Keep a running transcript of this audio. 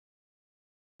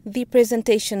The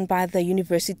presentation by the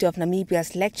University of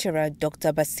Namibia's lecturer,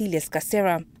 Dr. Basilius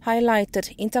Kasera,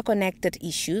 highlighted interconnected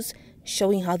issues,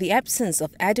 showing how the absence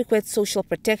of adequate social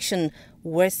protection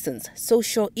worsens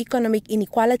socio-economic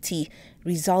inequality,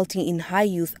 resulting in high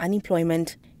youth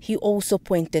unemployment. He also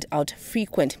pointed out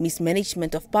frequent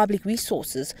mismanagement of public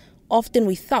resources, often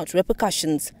without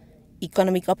repercussions,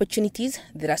 economic opportunities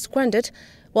that are squandered,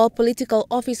 while political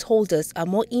office holders are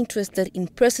more interested in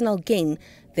personal gain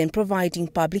than providing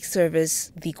public service.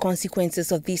 The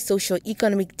consequences of this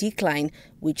socio-economic decline,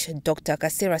 which Dr.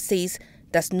 Kasera says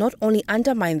does not only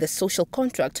undermine the social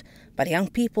contract, but young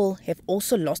people have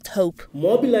also lost hope.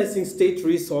 Mobilizing state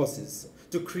resources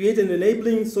to create an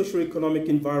enabling socio-economic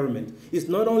environment is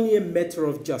not only a matter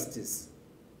of justice,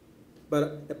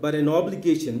 but an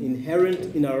obligation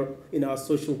inherent in our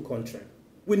social contract.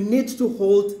 We need to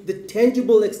hold the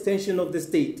tangible extension of the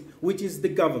state, which is the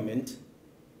government,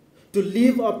 to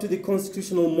live up to the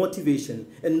constitutional motivation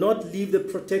and not leave the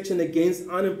protection against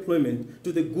unemployment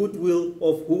to the goodwill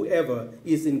of whoever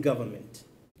is in government.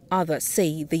 Others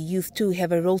say the youth too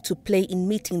have a role to play in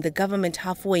meeting the government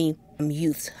halfway.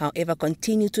 Youths, however,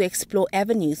 continue to explore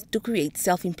avenues to create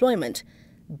self-employment,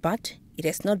 but it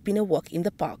has not been a walk in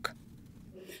the park.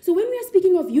 So when we are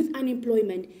speaking of youth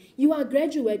unemployment, you are a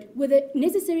graduate with the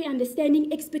necessary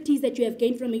understanding, expertise that you have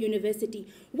gained from a university.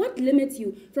 What limits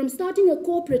you from starting a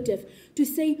cooperative to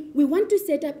say, we want to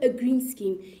set up a green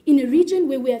scheme in a region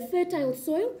where we have fertile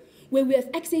soil, where we have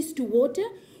access to water,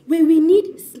 where we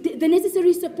need the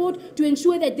necessary support to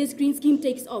ensure that this green scheme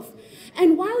takes off.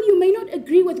 And while you may not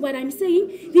agree with what I'm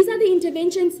saying, these are the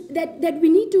interventions that we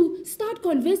need to start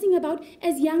conversing about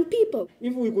as young people.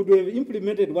 If we could have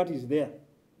implemented what is there,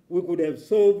 we could have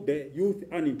solved the youth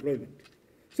unemployment.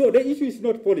 So the issue is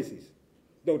not policies,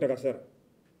 Dr. Kasera.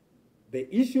 The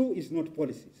issue is not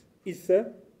policies, it's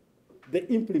the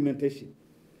implementation.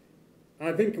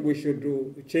 I think we should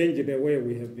change the way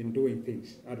we have been doing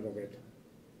things, advocate.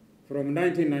 From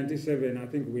 1997, I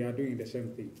think we are doing the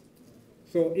same thing.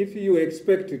 So if you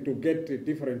expect to get a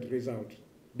different result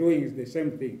doing the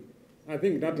same thing, I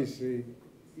think that is,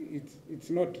 it's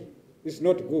not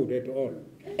good at all.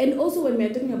 And also when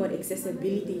we're talking about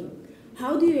accessibility,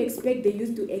 how do you expect the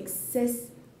youth to access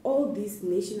all these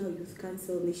National Youth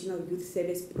Council, National Youth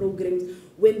Service programs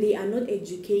when they are not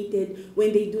educated,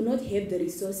 when they do not have the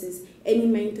resources? And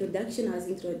in my introduction, I was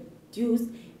introduced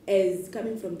as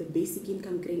coming from the basic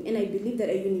income grade. And I believe that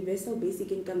a universal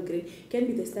basic income grade can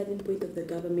be the starting point of the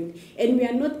government. And we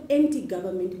are not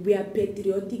anti-government, we are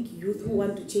patriotic youth who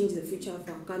want to change the future of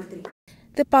our country.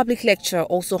 The public lecturer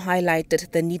also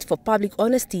highlighted the need for public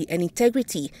honesty and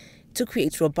integrity to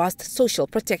create robust social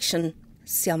protection.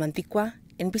 Siamantikwa,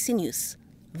 NBC News,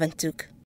 Windhoek.